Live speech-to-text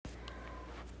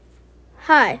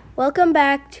Hi, welcome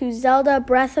back to Zelda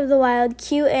Breath of the Wild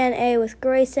Q&A with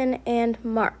Grayson and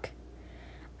Mark.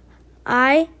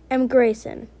 I am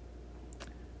Grayson.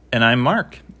 And I'm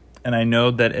Mark. And I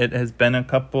know that it has been a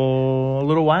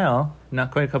little while,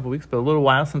 not quite a couple weeks, but a little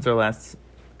while since our last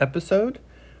episode.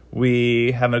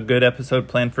 We have a good episode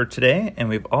planned for today, and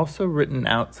we've also written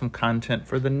out some content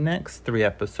for the next 3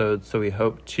 episodes, so we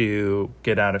hope to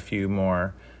get out a few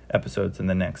more episodes in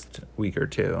the next week or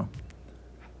two.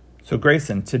 So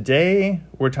Grayson, today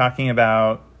we're talking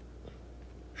about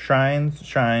shrines,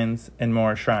 and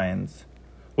more shrines.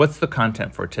 What's the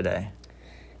content for today?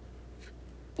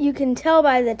 You can tell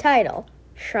by the title.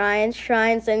 Shrines,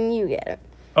 and you get it.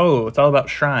 Oh, it's all about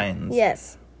shrines.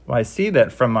 Yes. Well, I see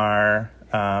that from our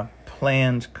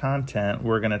planned content,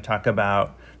 we're going to talk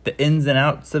about the ins and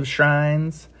outs of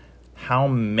shrines, how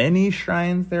many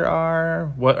shrines there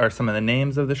are, what are some of the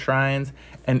names of the shrines,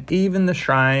 and even the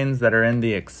shrines that are in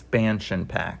the expansion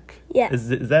pack. Yeah.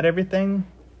 Is that everything?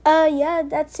 Yeah,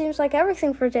 that seems like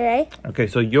everything for today. Okay,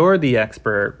 so you're the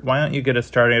expert. Why don't you get us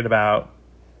started about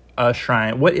a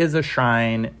shrine? What is a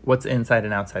shrine? What's inside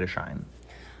and outside a shrine?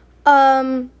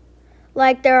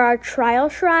 Like there are trial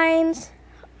shrines,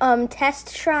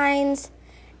 test shrines,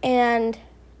 and,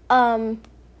 yeah,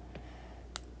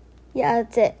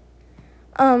 that's it.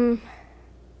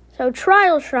 So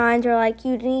trial shrines are like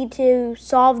you need to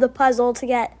solve the puzzle to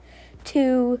get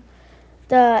to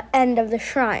the end of the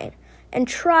shrine. And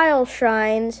trial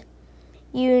shrines,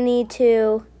 you need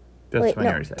to...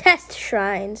 test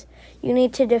shrines. You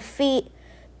need to defeat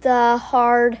the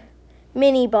hard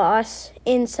mini-boss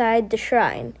inside the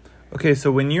shrine. Okay,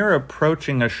 so when you're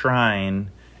approaching a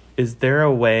shrine, is there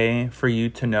a way for you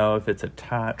to know if it's a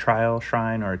trial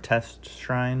shrine or a test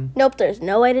shrine? Nope, there's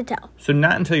no way to tell. So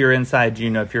not until you're inside do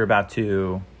you know if you're about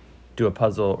to do a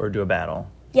puzzle or do a battle?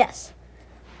 Yes.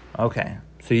 Okay,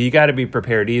 so you got to be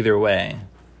prepared either way.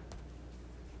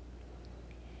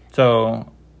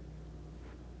 So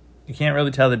you can't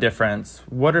really tell the difference.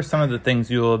 What are some of the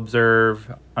things you'll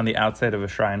observe on the outside of a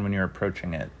shrine when you're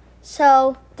approaching it?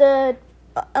 So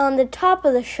on the top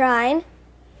of the shrine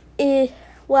is...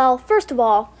 Well, first of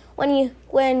all,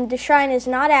 when the shrine is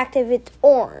not active, it's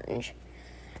orange.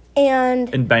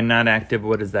 And by not active,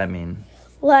 what does that mean?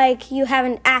 Like you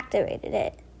haven't activated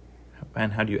it.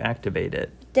 And how do you activate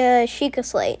it? The Sheikah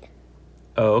Slate.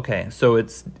 Oh, okay. So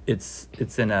it's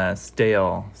in a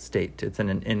stale state. It's in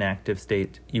an inactive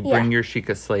state. You bring your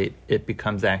Sheikah Slate, it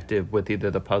becomes active with either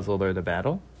the puzzle or the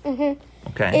battle? Mm-hmm.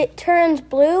 Okay. It turns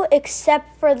blue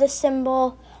except for the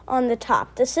symbol on the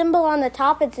top. The symbol on the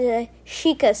top is a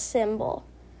Sheikah symbol.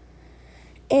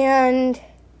 And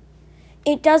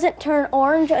it doesn't turn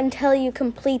orange until you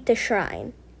complete the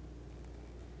shrine.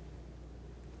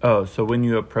 Oh, so when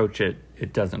you approach it,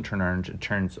 it doesn't turn orange. It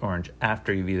turns orange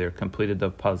after you've either completed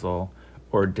the puzzle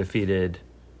or defeated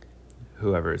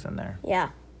whoever's in there.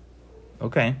 Yeah.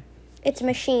 Okay. It's a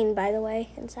machine, by the way,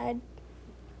 inside.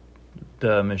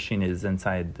 The machine is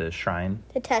inside the shrine?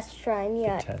 The test shrine,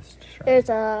 yeah. The test shrine. There's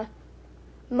a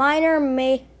minor,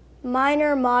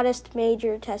 modest,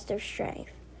 major test of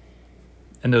strength.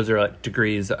 And those are like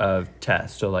degrees of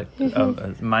test. So like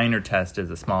a minor test is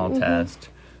a small test,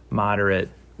 moderate,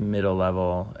 middle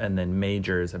level, and then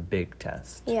major is a big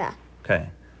test. Yeah. Okay.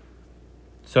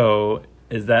 So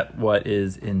is that what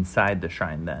is inside the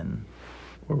shrine then?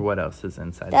 Or what else is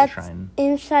inside the shrine?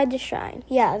 Inside the shrine.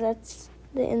 Yeah, that's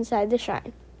the inside the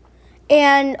shrine.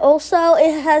 And also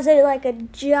it has a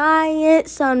giant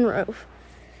sunroof.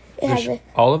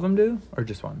 All of them do? Or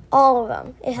just one? All of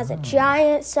them. It has a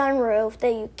giant sunroof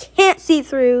that you can't see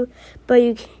through, but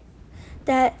you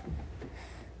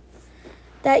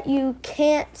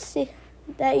can't see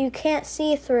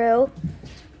through,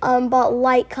 but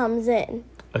light comes in.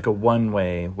 Like a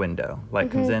one-way window.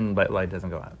 Light comes in, but light doesn't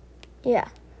go out. Yeah.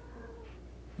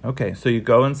 Okay, so you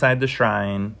go inside the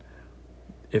shrine.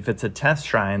 If it's a test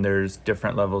shrine, there's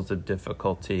different levels of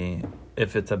difficulty.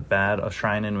 If it's a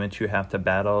shrine in which you have to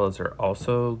battle, is there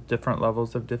also different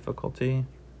levels of difficulty?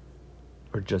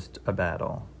 Or just a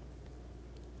battle?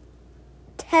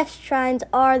 Test shrines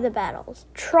are the battles.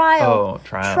 Trial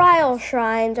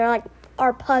shrines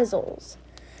are puzzles.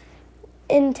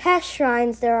 In test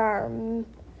shrines, there are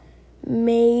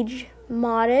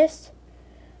modest,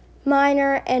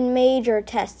 minor, and major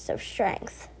tests of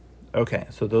strength. Okay,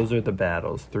 so those are the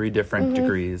battles, 3 different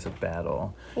degrees of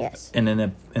battle. Yes. And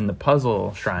in the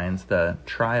puzzle shrines, the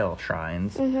trial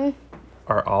shrines,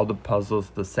 are all the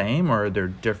puzzles the same, or are there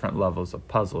different levels of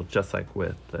puzzle, just like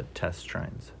with the test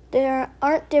shrines? There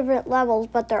aren't different levels,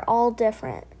 but they're all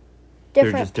different. They're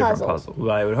just different puzzles.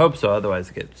 Well, I would hope so, otherwise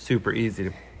it gets super easy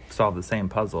to solve the same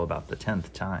puzzle about the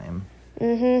 10th time.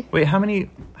 Wait, how many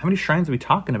shrines are we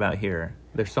talking about here?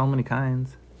 There's so many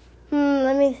kinds.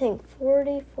 Let me think.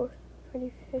 40,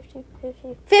 50,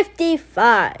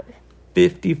 55.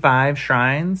 55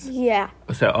 shrines? Yeah.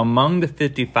 So among the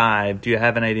 55, do you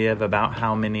have an idea of about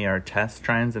how many are test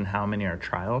shrines and how many are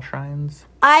trial shrines?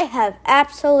 I have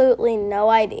absolutely no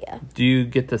idea. Do you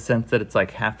get the sense that it's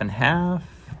like half and half?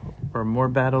 Or more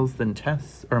battles than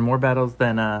tests? Or more battles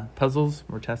than puzzles?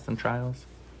 More tests than trials?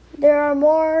 There are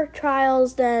more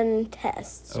trials than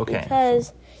tests. Okay.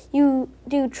 Because you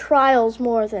do trials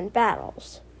more than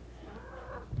battles.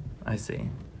 I see.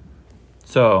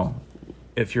 So,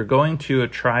 if you're going to a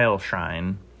trial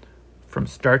shrine, from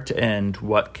start to end,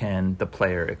 what can the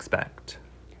player expect?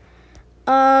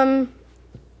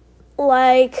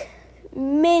 Like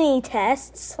mini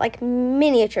tests, like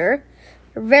miniature,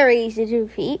 are very easy to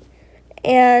defeat.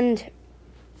 And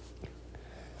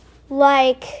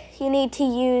like you need to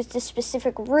use the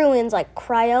specific ruins like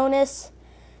Cryonis,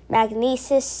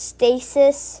 Magnesis,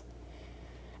 Stasis.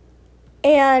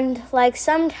 And like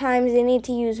sometimes you need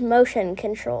to use motion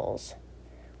controls,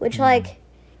 which like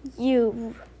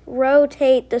you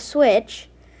rotate the switch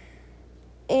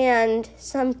and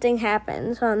something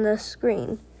happens on the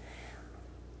screen.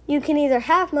 You can either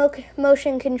have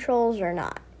motion controls or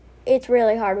not. It's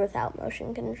really hard without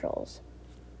motion controls.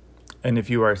 And if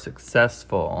you are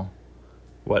successful,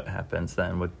 what happens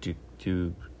then? What do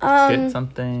you get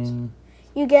something?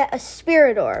 You get a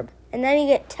spirit orb, and then you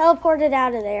get teleported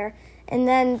out of there, and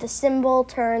then the symbol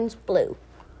turns blue.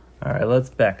 All right, let's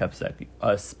back up a sec.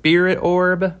 A spirit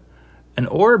orb. An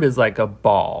orb is like a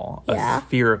ball, Yeah. a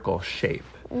spherical shape.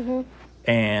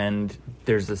 And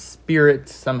there's a spirit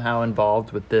somehow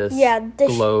involved with this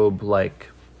globe-like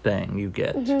thing you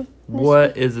get.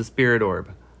 What is a spirit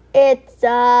orb? It's,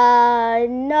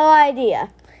 no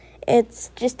idea.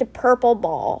 It's just a purple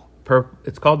ball.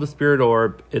 It's called the spirit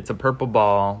orb. It's a purple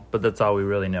ball, but that's all we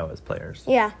really know as players.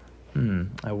 Yeah.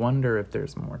 I wonder if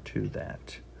there's more to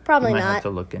that. Probably we might not. have to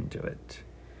look into it.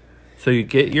 So you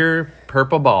get your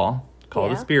purple ball,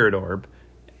 called a Yeah. spirit orb,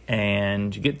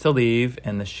 and you get to leave,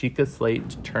 and the Sheikah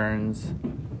slate turns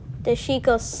The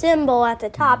Sheikah symbol at the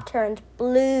top turns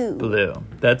blue. blue.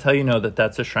 That's how you know that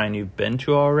that's a shrine you've been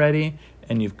to already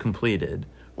and you've completed.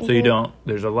 So you don't,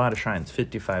 there's a lot of shrines,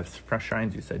 55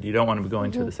 shrines you said. You don't want to be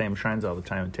going to the same shrines all the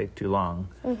time and take too long.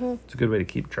 It's a good way to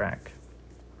keep track.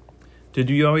 Did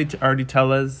you already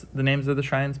tell us the names of the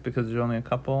shrines because there's only a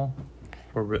couple?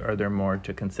 Or are there more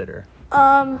to consider?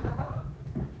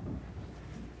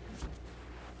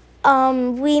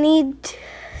 We need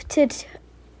to,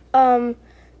 the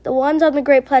ones on the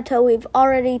Great Plateau we've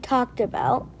already talked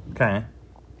about. Okay.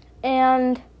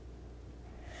 And,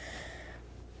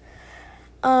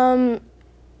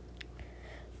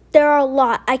 there are a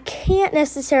lot. I can't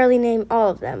necessarily name all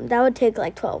of them. That would take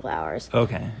like 12 hours.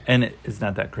 Okay. And it's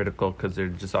not that critical because they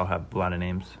just all have a lot of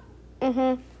names.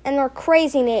 And they're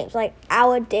crazy names like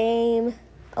Awadame,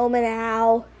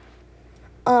 Omanau,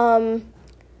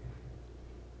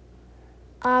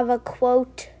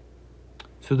 Avaquote.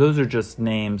 So those are just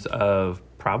names of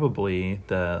probably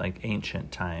the like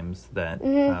ancient times that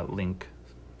Link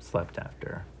slept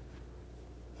after.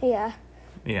 Yeah.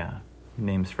 Yeah,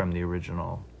 names from the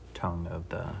original tongue of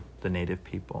the native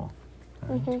people.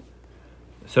 Right?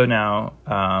 So now,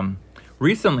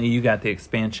 recently you got the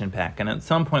expansion pack, and at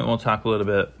some point we'll talk a little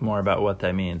bit more about what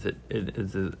that means. It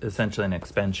is essentially an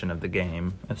expansion of the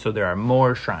game, and so there are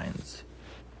more shrines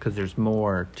because there's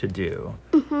more to do.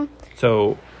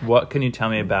 So what can you tell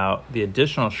me about the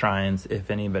additional shrines if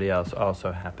anybody else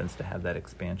also happens to have that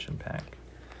expansion pack?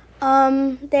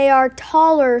 They are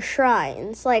taller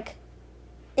shrines, like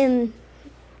in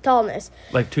tallness.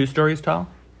 Like 2 stories tall?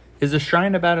 Is a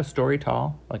shrine about a story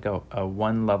tall? Like a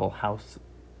one-level house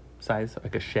size?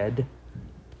 Like a shed?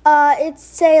 It's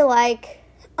say like,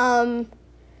 about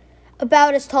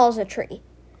as tall as a tree.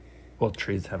 Well,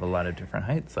 trees have a lot of different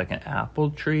heights, like an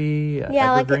apple tree, an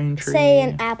Yeah, evergreen like tree. say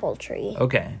an apple tree.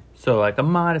 Okay, so like a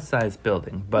modest-sized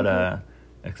building, but a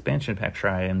expansion pack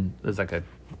shrine is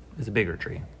is a bigger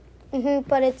tree.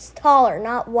 But it's taller,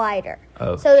 not wider.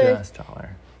 Oh, So there's- just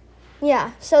taller.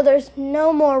 Yeah, so there's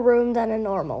no more room than a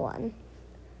normal one.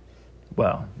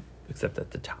 Well, except at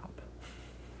the top.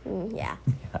 Yeah.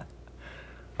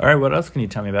 All right, what else can you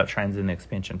tell me about shrines in the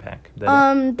expansion pack?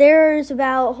 That There's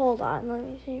about, hold on, let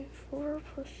me see, 4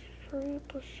 plus 3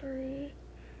 plus 3.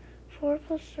 4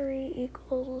 plus 3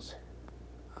 equals,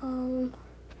 4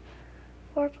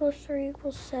 plus 3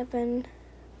 equals 7.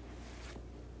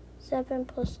 7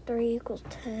 plus 3 equals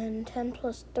 10. 10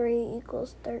 plus 3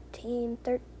 equals 13.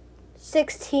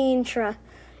 16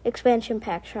 expansion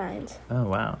pack shrines. Oh,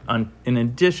 wow. In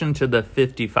addition to the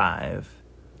 55.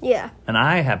 Yeah. And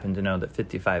I happen to know that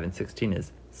 55 and 16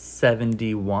 is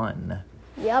 71.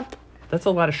 Yep. That's a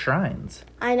lot of shrines.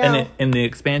 I know. And in the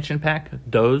expansion pack,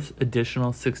 those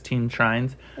additional 16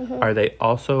 shrines, are they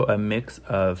also a mix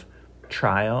of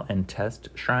trial and test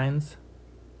shrines?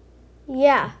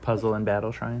 Yeah. Puzzle and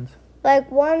battle shrines?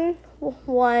 Like one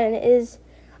is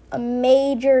a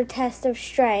major test of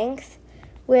strength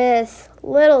with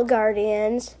little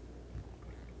guardians.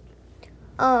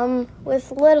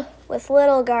 With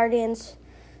little guardians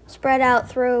spread out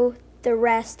through the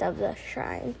rest of the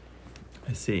shrine.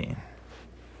 I see.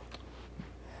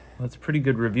 Well, that's a pretty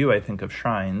good review, I think, of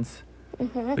shrines.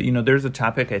 But, there's a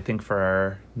topic, I think, for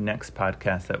our next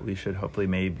podcast that we should hopefully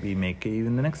maybe make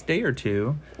even the next day or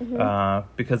two.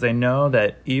 Because I know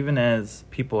that even as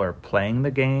people are playing the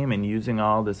game and using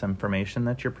all this information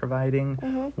that you're providing,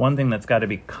 one thing that's got to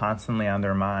be constantly on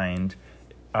their mind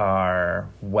are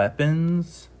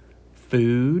weapons,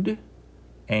 food,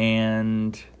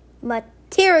 and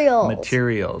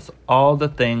materials. All the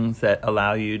things that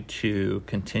allow you to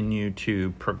continue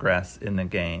to progress in the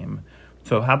game.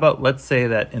 So how about, let's say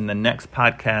that in the next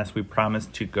podcast, we promise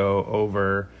to go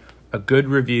over a good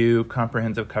review,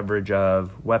 comprehensive coverage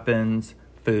of weapons,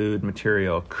 food,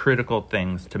 material, critical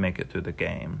things to make it through the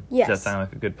game. Yes. Does that sound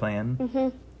like a good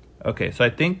plan? Okay, so I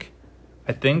think,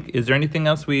 is there anything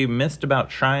else we missed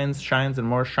about shrines, and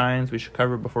more shrines we should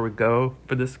cover before we go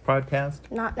for this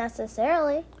podcast? Not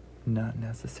necessarily. Not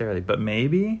necessarily, but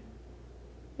maybe?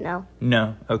 No.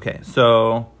 No. Okay,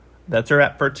 so that's our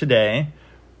wrap for today.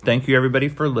 Thank you, everybody,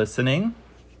 for listening.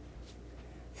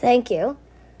 Thank you.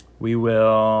 We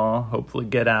will hopefully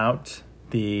get out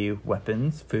the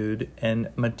weapons, food, and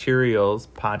materials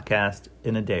podcast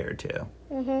in a day or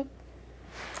two.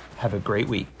 Have a great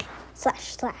week.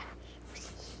 //